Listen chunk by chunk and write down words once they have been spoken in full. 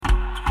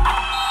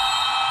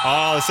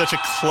Oh, such a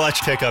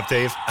clutch pickup,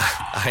 Dave.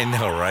 I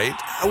know, right?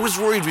 I was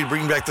worried we'd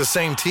bring back the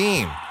same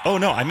team. Oh,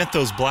 no, I meant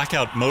those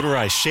blackout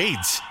motorized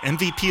shades.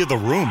 MVP of the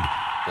room.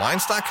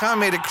 Blinds.com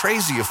made it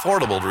crazy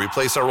affordable to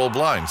replace our old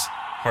blinds.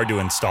 Hard to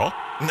install?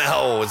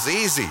 No, it's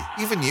easy.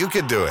 Even you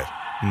could do it.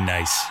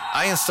 Nice.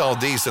 I installed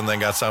these and then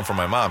got some for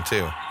my mom,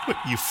 too. What,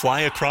 you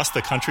fly across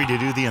the country to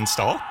do the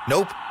install?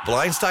 Nope.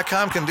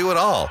 Blinds.com can do it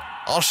all.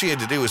 All she had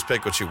to do was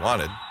pick what she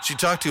wanted. She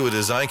talked to a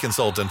design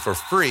consultant for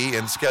free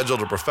and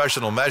scheduled a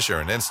professional measure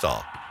and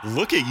install.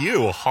 Look at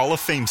you, Hall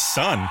of Fame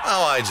son.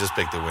 Oh, I just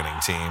picked the winning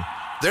team.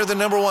 They're the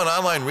 #1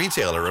 online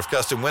retailer of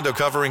custom window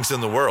coverings in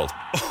the world.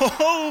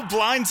 Oh,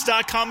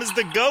 Blinds.com is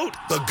the GOAT.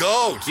 The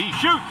GOAT! He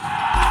shoots.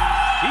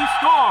 He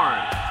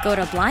scores. Go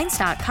to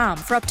Blinds.com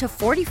for up to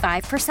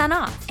 45%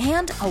 off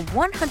and a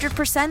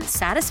 100%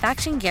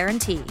 satisfaction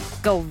guarantee.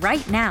 Go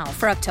right now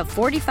for up to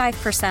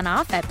 45%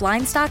 off at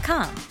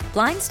Blinds.com.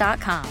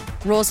 Blinds.com.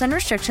 Rules and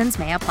restrictions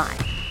may apply.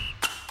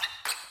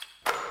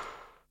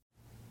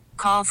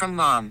 Call from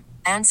mom.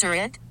 Answer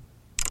it.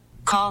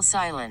 Call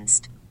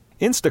silenced.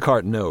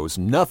 Instacart knows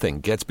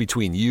nothing gets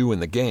between you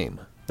and the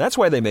game. That's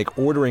why they make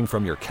ordering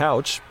from your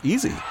couch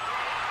easy.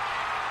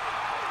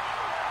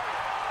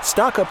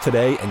 Stock up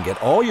today and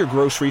get all your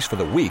groceries for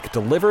the week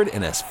delivered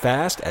in as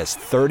fast as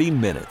 30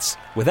 minutes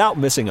without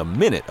missing a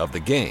minute of the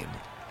game.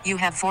 You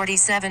have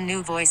 47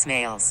 new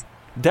voicemails.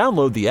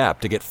 Download the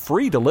app to get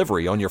free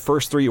delivery on your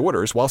first 3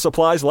 orders while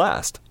supplies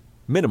last.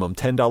 Minimum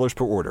 $10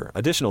 per order.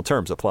 Additional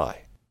terms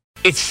apply.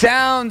 It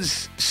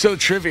sounds so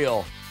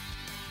trivial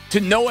to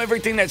know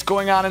everything that's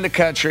going on in the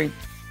country,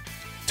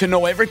 to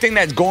know everything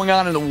that's going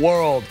on in the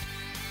world,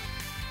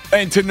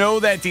 and to know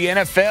that the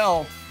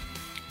NFL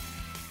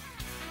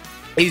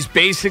is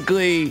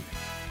basically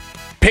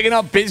picking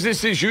up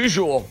business as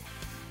usual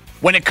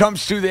when it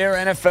comes to their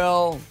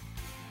NFL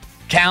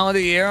calendar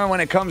year and when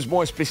it comes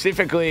more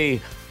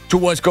specifically to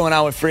what's going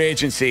on with free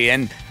agency.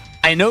 And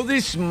I know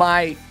this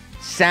might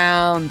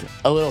sound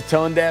a little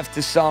tone deaf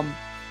to some,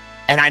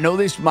 and I know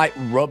this might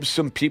rub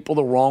some people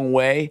the wrong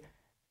way.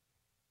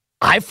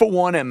 I, for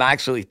one, am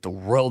actually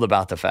thrilled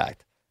about the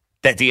fact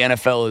that the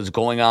NFL is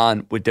going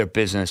on with their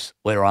business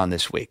later on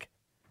this week,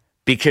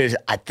 because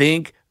I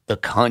think the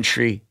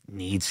country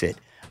needs it.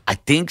 I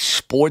think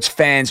sports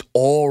fans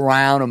all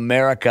around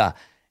America,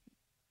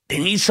 they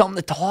need something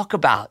to talk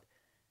about.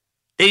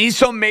 They need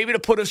something maybe to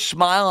put a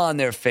smile on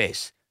their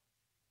face.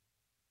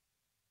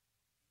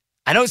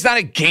 I know it's not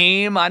a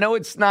game. I know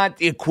it's not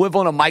the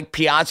equivalent of Mike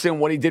Piazza and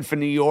what he did for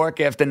New York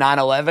after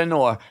 9/11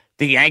 or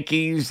the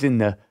Yankees in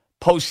the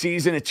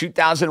postseason of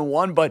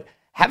 2001, but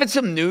having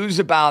some news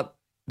about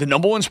the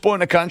 #1 sport in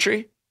the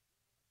country,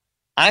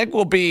 I think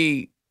will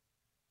be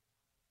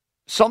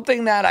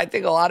something that I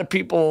think a lot of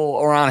people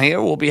around here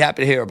will be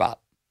happy to hear about.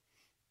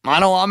 I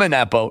know I'm in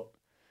that boat.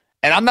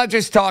 And I'm not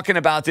just talking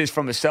about this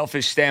from a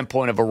selfish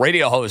standpoint of a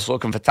radio host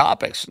looking for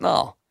topics.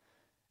 No.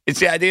 It's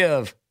the idea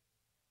of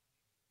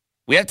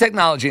we have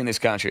technology in this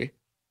country.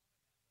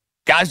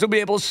 Guys will be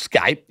able to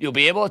Skype. You'll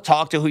be able to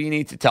talk to who you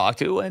need to talk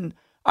to. And,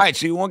 all right,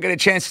 so you won't get a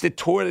chance to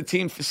tour the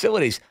team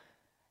facilities.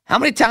 How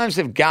many times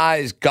have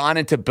guys gone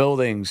into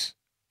buildings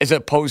as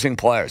opposing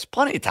players?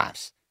 Plenty of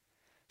times.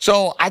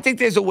 So I think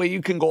there's a way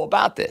you can go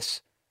about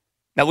this.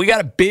 Now, we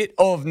got a bit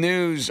of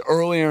news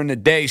earlier in the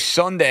day,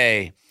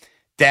 Sunday,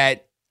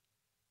 that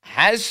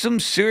has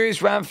some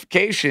serious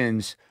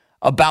ramifications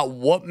about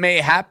what may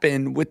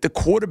happen with the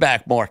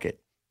quarterback market.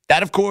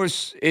 That, of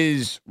course,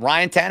 is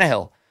Ryan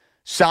Tannehill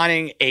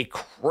signing a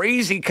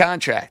crazy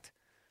contract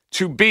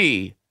to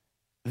be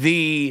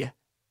the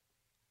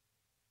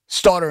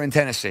starter in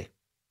Tennessee.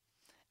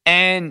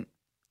 And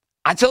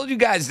I told you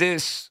guys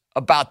this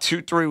about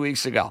 2-3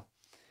 weeks ago.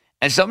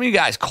 And some of you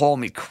guys call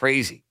me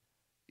crazy.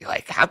 You're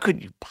like, how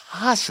could you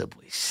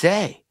possibly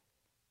say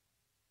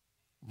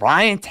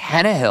Ryan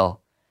Tannehill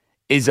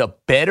is a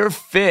better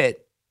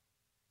fit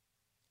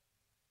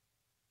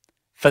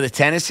for the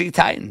Tennessee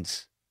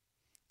Titans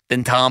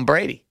than Tom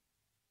Brady?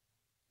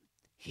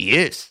 He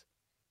is.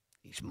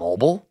 He's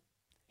mobile.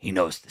 He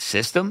knows the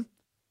system.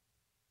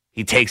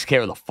 He takes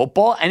care of the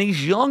football, and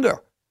he's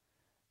younger.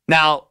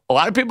 Now, a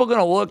lot of people are going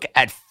to look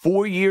at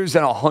 4 years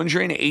and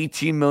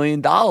 $118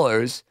 million,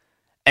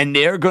 and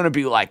they're going to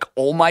be like,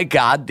 oh my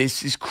God,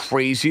 this is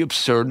crazy,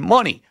 absurd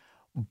money.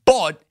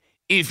 But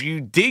if you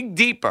dig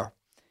deeper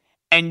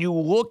and you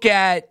look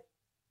at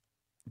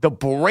the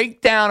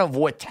breakdown of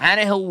what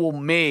Tannehill will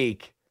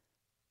make,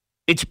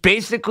 it's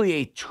basically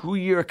a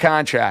 2-year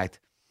contract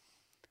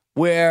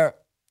where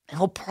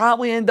he'll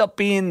probably end up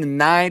being the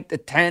 9th, the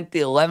 10th,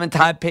 the 11th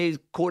high paid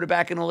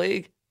quarterback in the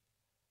league.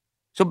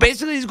 So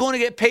basically he's going to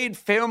get paid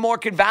fair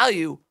market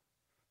value.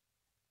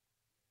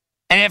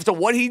 And after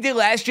what he did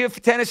last year for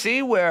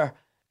Tennessee, where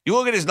you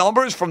look at his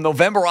numbers from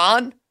November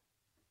on,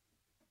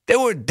 they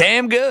were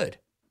damn good.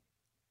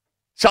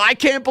 So I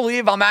can't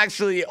believe I'm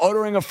actually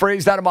uttering a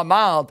phrase out of my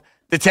mouth.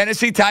 The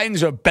Tennessee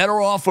Titans are better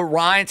off with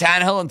Ryan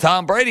Tannehill and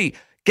Tom Brady.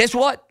 Guess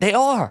what? They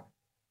are.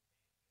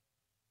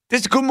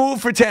 This is a good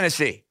move for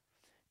Tennessee.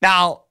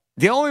 Now,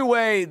 the only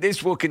way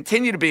this will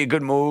continue to be a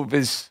good move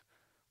is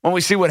when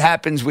we see what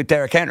happens with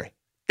Derrick Henry.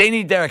 They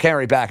need Derrick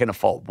Henry back in the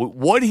fold.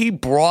 What he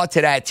brought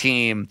to that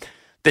team,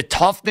 the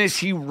toughness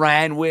he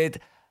ran with.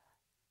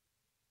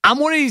 I'm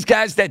one of these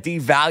guys that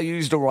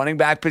devalues the running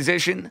back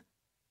position.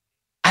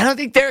 I don't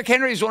think Derrick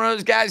Henry is one of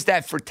those guys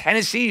that for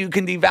Tennessee you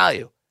can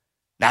devalue.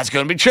 That's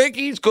going to be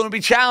tricky. It's going to be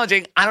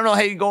challenging. I don't know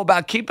how you go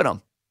about keeping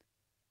him.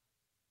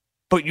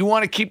 But you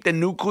want to keep the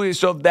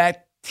nucleus of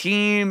that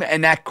team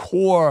and that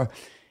core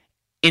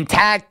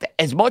intact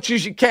as much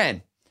as you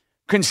can,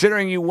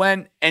 considering you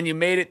went and you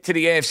made it to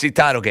the AFC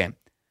title game.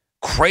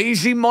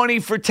 Crazy money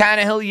for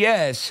Tannehill,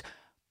 yes.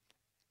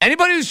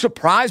 Anybody who's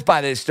surprised by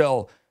this,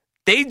 though,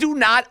 they do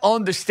not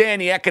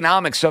understand the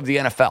economics of the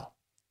NFL.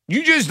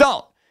 You just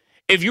don't.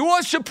 If you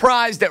are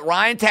surprised that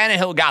Ryan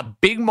Tannehill got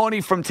big money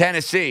from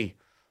Tennessee,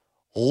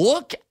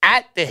 look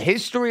at the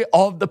history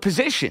of the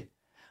position.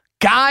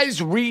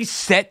 Guys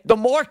reset the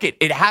market.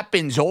 It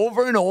happens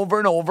over and over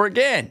and over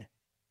again.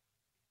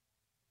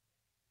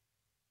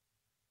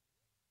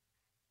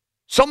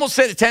 Some will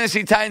say the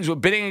Tennessee Titans were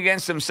bidding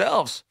against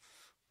themselves.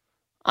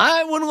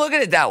 I wouldn't look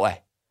at it that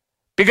way.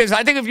 Because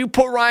I think if you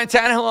put Ryan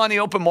Tannehill on the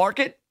open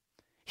market,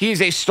 he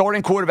is a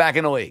starting quarterback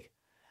in the league.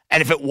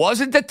 And if it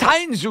wasn't the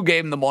Titans who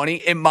gave him the money,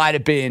 it might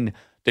have been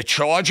the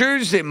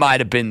Chargers, it might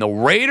have been the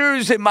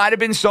Raiders, it might have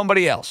been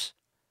somebody else.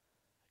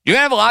 You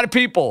have a lot of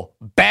people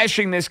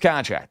bashing this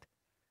contract.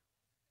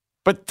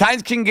 But the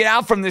Titans can get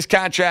out from this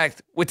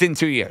contract within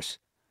 2 years.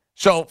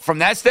 So from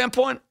that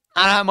standpoint,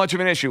 I don't have much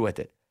of an issue with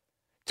it.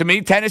 To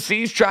me,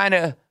 Tennessee's trying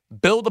to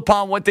build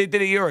upon what they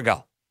did a year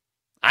ago.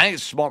 I think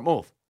it's a smart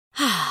move.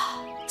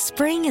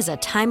 Spring is a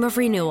time of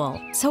renewal,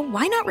 so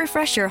why not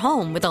refresh your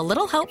home with a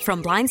little help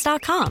from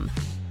Blinds.com?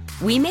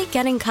 We make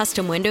getting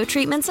custom window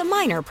treatments a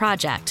minor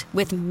project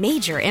with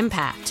major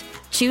impact.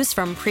 Choose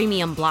from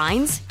premium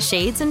blinds,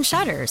 shades, and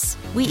shutters.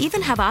 We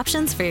even have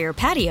options for your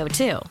patio,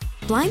 too.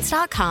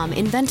 Blinds.com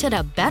invented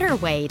a better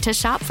way to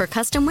shop for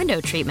custom window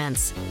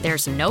treatments.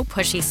 There's no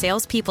pushy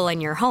salespeople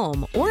in your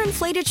home or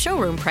inflated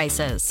showroom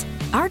prices.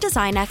 Our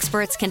design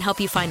experts can help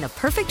you find the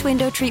perfect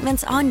window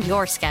treatments on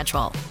your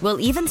schedule. We'll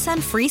even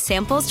send free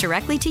samples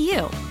directly to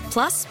you.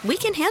 Plus, we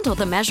can handle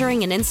the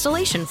measuring and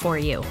installation for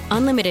you.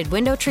 Unlimited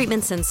window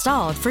treatments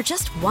installed for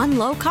just one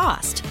low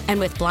cost. And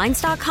with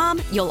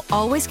Blinds.com, you'll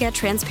always get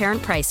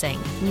transparent pricing.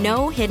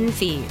 No hidden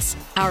fees.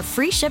 Our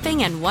free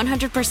shipping and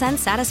 100%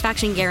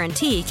 satisfaction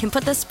guarantee can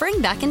put the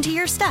spring back into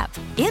your step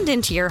and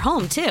into your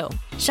home, too.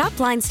 Shop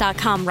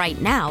Blinds.com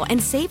right now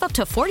and save up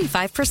to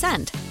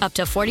 45%. Up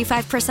to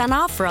 45%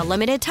 off for a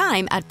limited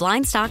time at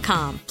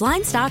Blinds.com.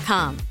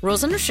 Blinds.com.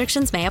 Rules and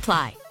restrictions may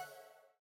apply.